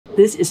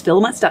This is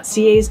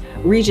Filaments.CA's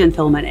Regen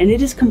filament, and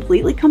it is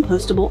completely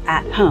compostable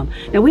at home.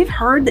 Now, we've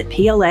heard that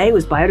PLA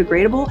was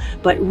biodegradable,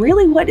 but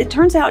really what it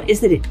turns out is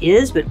that it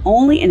is, but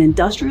only in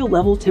industrial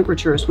level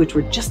temperatures, which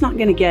we're just not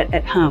going to get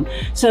at home.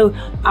 So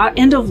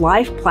end of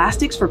life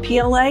plastics for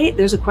PLA,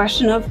 there's a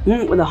question of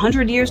with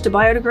 100 years to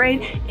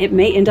biodegrade, it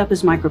may end up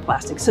as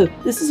microplastic. So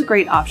this is a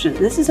great option.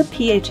 This is a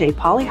PHA,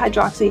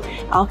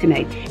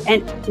 polyhydroxyalkanate,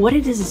 and what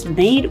it is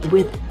made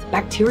with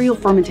bacterial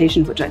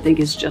fermentation, which I think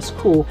is just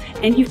cool.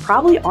 And you've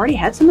probably already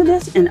had some of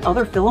this in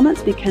other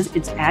filaments because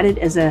it's added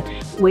as a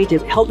way to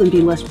help them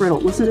be less brittle.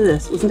 Listen to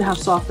this. Listen to how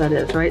soft that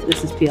is, right?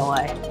 This is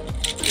PLA.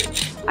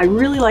 I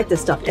really like this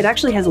stuff. It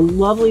actually has a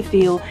lovely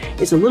feel.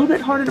 It's a little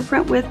bit harder to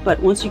print with, but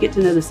once you get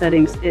to know the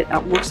settings, it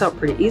works out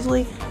pretty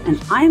easily.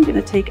 And I am going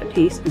to take a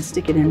piece and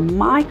stick it in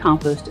my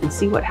compost and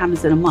see what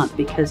happens in a month,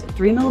 because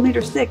 3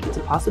 millimeters thick, it's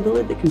a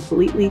possibility that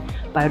completely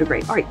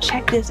biodegrade. All right,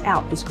 check this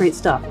out. It's great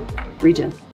stuff. Regen.